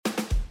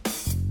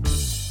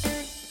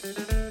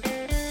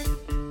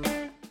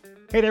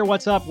Hey there,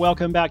 what's up?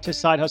 Welcome back to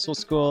Side Hustle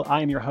School.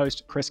 I am your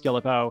host, Chris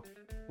Guillebeau.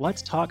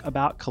 Let's talk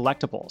about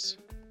collectibles.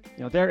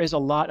 There is a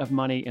lot of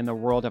money in the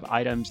world of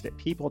items that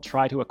people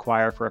try to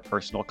acquire for a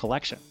personal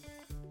collection.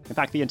 In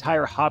fact, the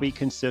entire hobby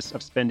consists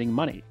of spending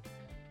money.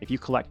 If you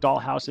collect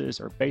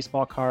dollhouses or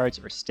baseball cards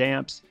or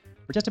stamps,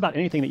 or just about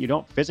anything that you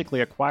don't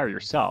physically acquire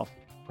yourself,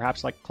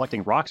 perhaps like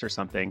collecting rocks or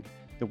something,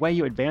 the way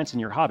you advance in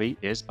your hobby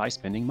is by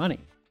spending money.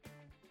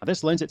 Now,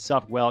 this lends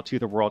itself well to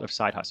the world of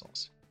side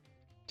hustles.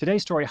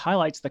 Today's story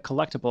highlights the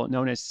collectible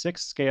known as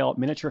 6-scale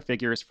miniature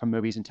figures from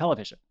movies and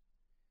television.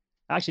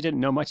 I actually didn't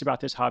know much about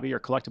this hobby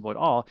or collectible at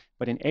all,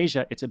 but in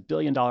Asia, it's a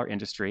billion-dollar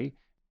industry.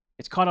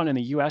 It's caught on in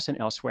the US and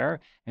elsewhere,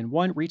 and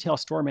one retail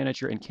store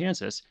manager in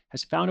Kansas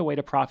has found a way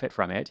to profit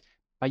from it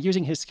by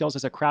using his skills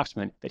as a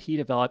craftsman that he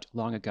developed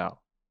long ago.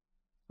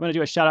 I'm going to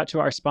do a shout out to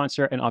our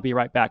sponsor, and I'll be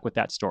right back with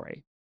that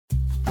story.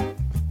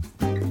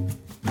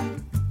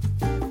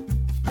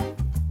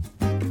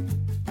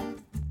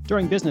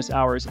 During business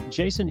hours,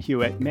 Jason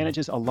Hewitt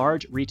manages a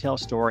large retail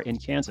store in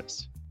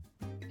Kansas.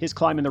 His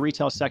climb in the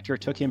retail sector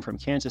took him from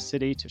Kansas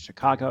City to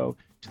Chicago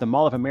to the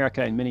Mall of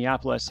America in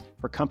Minneapolis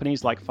for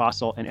companies like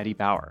Fossil and Eddie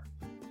Bauer.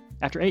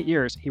 After 8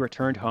 years, he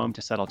returned home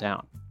to settle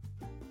down.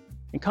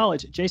 In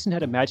college, Jason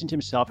had imagined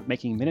himself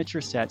making miniature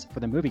sets for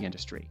the movie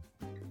industry.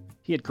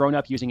 He had grown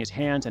up using his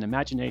hands and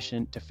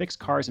imagination to fix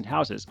cars and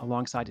houses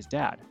alongside his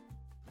dad.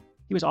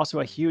 He was also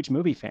a huge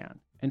movie fan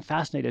and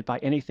fascinated by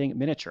anything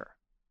miniature.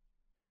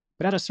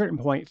 But at a certain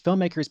point,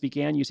 filmmakers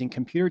began using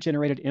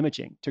computer-generated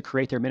imaging to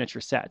create their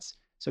miniature sets,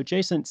 so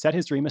Jason set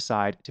his dream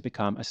aside to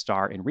become a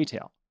star in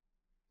retail.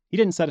 He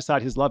didn't set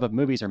aside his love of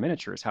movies or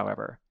miniatures,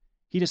 however.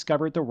 He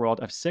discovered the world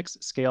of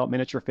 6-scale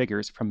miniature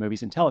figures from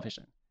movies and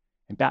television,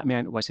 and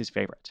Batman was his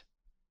favorite.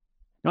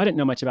 Now, I didn't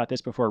know much about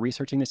this before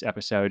researching this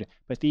episode,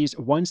 but these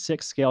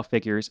 1/6 scale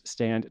figures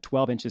stand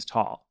 12 inches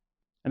tall,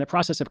 and the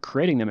process of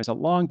creating them is a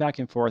long back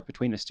and forth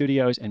between the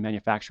studios and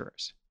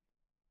manufacturers.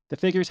 The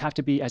figures have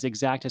to be as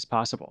exact as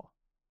possible.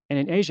 And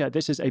in Asia,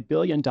 this is a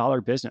billion-dollar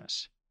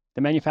business.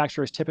 The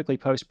manufacturers typically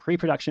post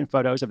pre-production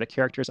photos of the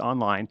characters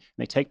online, and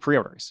they take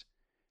pre-orders.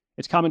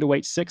 It's common to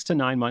wait 6 to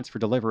 9 months for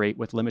delivery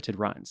with limited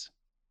runs.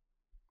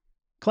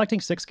 Collecting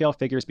 6-scale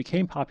figures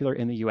became popular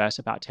in the US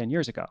about 10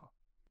 years ago.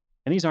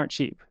 And these aren't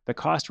cheap. The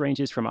cost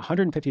ranges from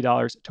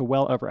 $150 to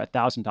well over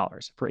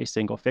 $1,000 for a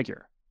single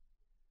figure.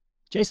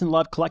 Jason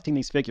loved collecting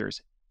these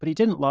figures, but he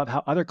didn't love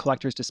how other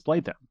collectors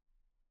displayed them.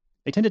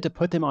 They tended to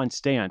put them on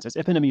stands as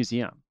if in a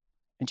museum,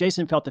 and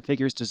Jason felt the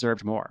figures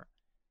deserved more.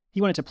 He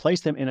wanted to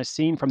place them in a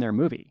scene from their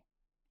movie.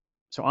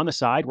 So on the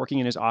side, working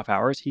in his off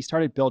hours, he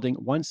started building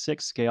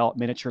 1/6 scale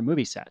miniature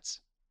movie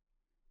sets.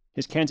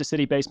 His Kansas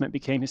City basement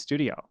became his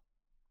studio.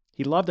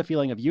 He loved the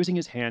feeling of using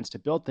his hands to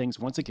build things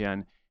once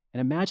again and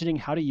imagining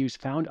how to use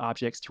found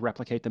objects to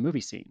replicate the movie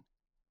scene.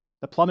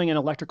 The plumbing and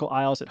electrical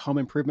aisles at home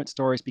improvement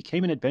stores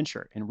became an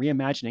adventure in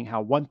reimagining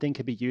how one thing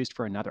could be used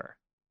for another.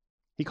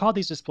 He called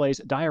these displays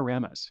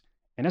dioramas.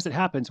 And as it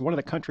happens, one of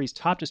the country's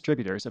top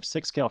distributors of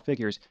 6-scale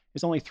figures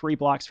is only 3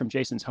 blocks from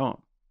Jason's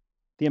home.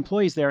 The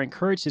employees there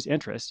encouraged his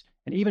interest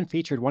and even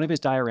featured one of his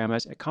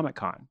dioramas at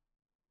Comic-Con.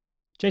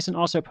 Jason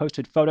also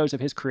posted photos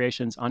of his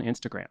creations on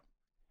Instagram.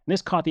 And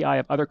this caught the eye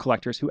of other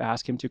collectors who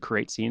asked him to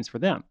create scenes for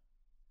them.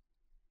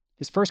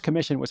 His first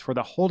commission was for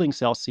the holding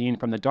cell scene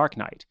from The Dark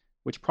Knight,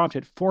 which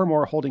prompted 4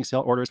 more holding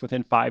cell orders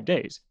within 5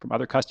 days from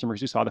other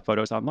customers who saw the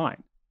photos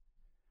online.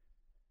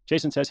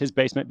 Jason says his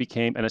basement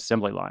became an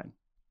assembly line.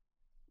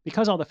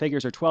 Because all the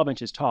figures are 12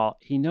 inches tall,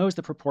 he knows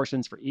the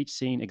proportions for each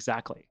scene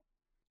exactly.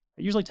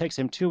 It usually takes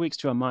him 2 weeks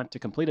to a month to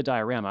complete a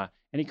diorama,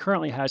 and he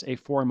currently has a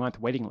 4-month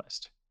waiting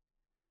list.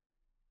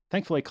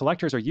 Thankfully,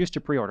 collectors are used to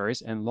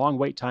pre-orders and long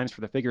wait times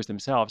for the figures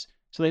themselves,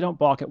 so they don't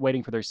balk at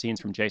waiting for their scenes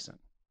from Jason.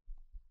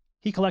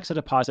 He collects a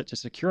deposit to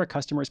secure a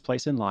customer's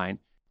place in line.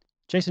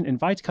 Jason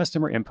invites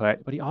customer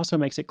input, but he also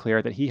makes it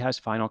clear that he has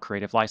final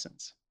creative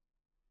license.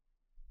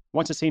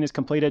 Once a scene is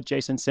completed,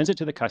 Jason sends it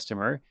to the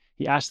customer.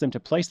 He asks them to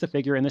place the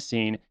figure in the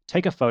scene,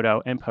 take a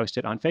photo, and post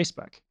it on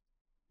Facebook.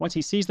 Once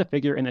he sees the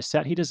figure in the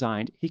set he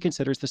designed, he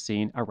considers the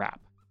scene a wrap.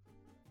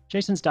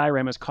 Jason's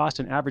dioramas cost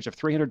an average of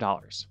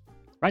 $300.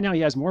 Right now, he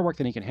has more work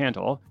than he can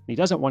handle, and he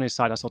doesn't want his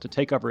side hustle to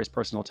take over his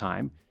personal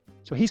time,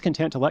 so he's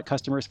content to let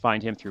customers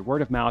find him through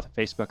word of mouth,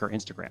 Facebook, or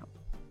Instagram.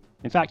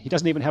 In fact, he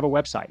doesn't even have a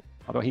website,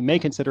 although he may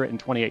consider it in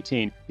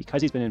 2018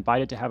 because he's been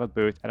invited to have a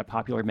booth at a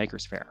popular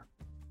maker's fair.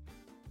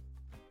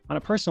 On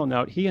a personal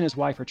note, he and his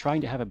wife are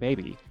trying to have a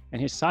baby, and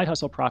his side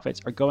hustle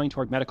profits are going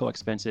toward medical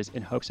expenses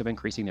in hopes of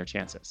increasing their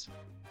chances.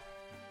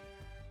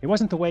 It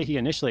wasn't the way he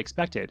initially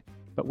expected,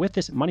 but with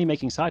this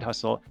money-making side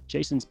hustle,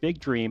 Jason's big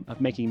dream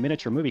of making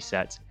miniature movie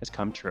sets has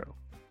come true.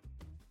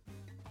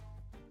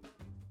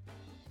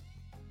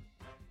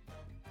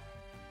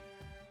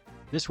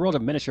 This world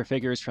of miniature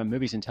figures from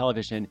movies and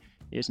television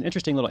is an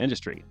interesting little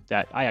industry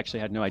that I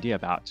actually had no idea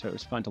about, so it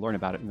was fun to learn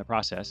about it in the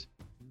process.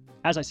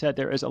 As I said,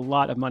 there is a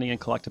lot of money in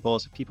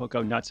collectibles. People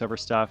go nuts over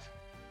stuff.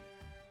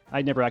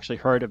 I'd never actually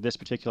heard of this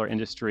particular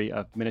industry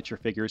of miniature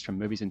figures from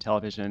movies and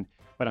television,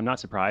 but I'm not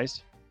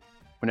surprised.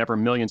 Whenever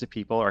millions of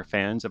people are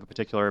fans of a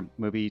particular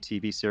movie,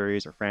 TV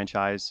series, or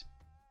franchise,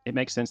 It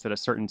makes sense that a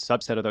certain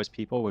subset of those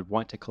people would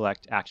want to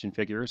collect action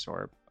figures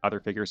or other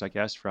figures, I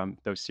guess, from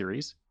those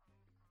series.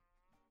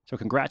 So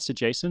congrats to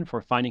Jason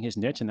for finding his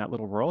niche in that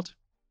little world.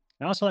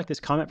 I also like this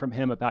comment from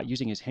him about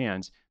using his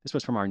hands. This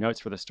was from our notes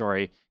for the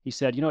story. He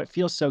said, it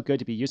feels so good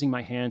to be using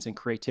my hands and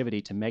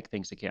creativity to make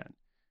things again.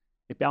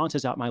 It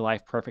balances out my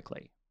life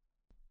perfectly.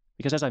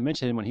 Because as I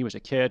mentioned, when he was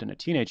a kid and a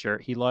teenager,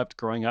 he loved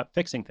growing up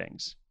fixing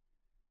things.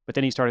 But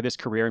then he started this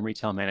career in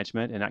retail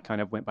management, and that kind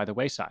of went by the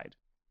wayside.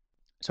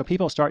 So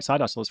people start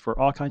side hustles for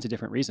all kinds of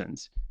different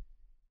reasons.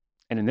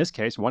 And in this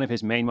case, one of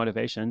his main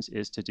motivations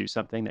is to do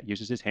something that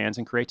uses his hands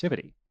and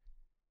creativity.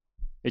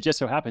 It just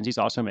so happens he's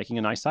also making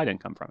a nice side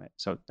income from it.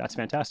 So that's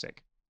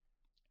fantastic.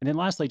 And then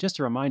lastly, just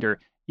a reminder,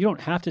 you don't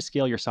have to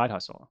scale your side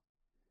hustle.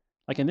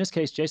 Like in this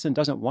case, Jason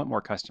doesn't want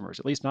more customers,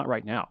 at least not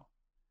right now.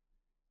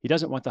 He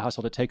doesn't want the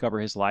hustle to take over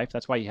his life.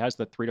 That's why he has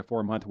the 3 to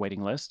 4 month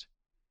waiting list.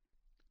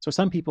 So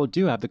some people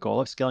do have the goal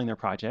of scaling their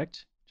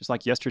project, just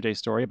like yesterday's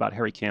story about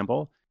Harry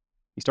Campbell.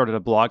 He started a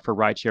blog for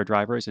rideshare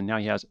drivers, and now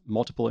he has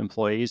multiple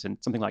employees and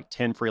something like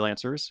 10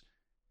 freelancers,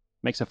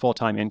 makes a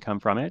full-time income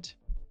from it.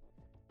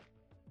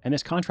 And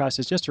this contrast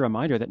is just a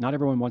reminder that not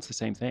everyone wants the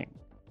same thing.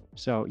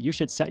 So you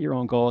should set your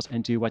own goals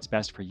and do what's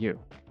best for you.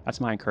 That's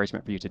my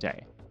encouragement for you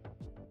today.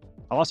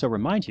 I'll also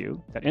remind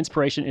you that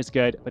inspiration is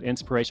good, but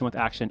inspiration with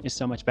action is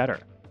so much better.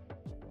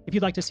 If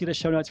you'd like to see the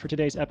show notes for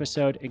today's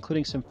episode,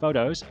 including some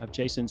photos of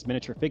Jason's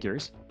miniature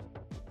figures,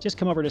 just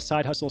come over to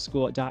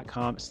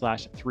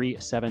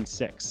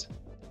sidehustleschool.com/376.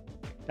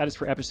 That is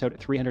for episode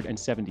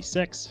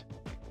 376.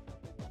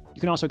 You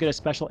can also get a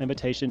special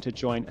invitation to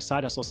join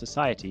Side Hustle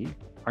Society,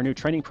 our new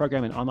training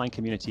program and online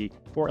community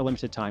for a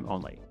limited time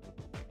only.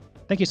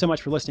 Thank you so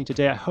much for listening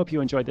today. I hope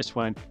you enjoyed this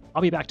one.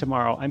 I'll be back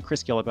tomorrow. I'm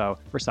Chris Guillebeau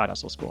for Side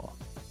Hustle School.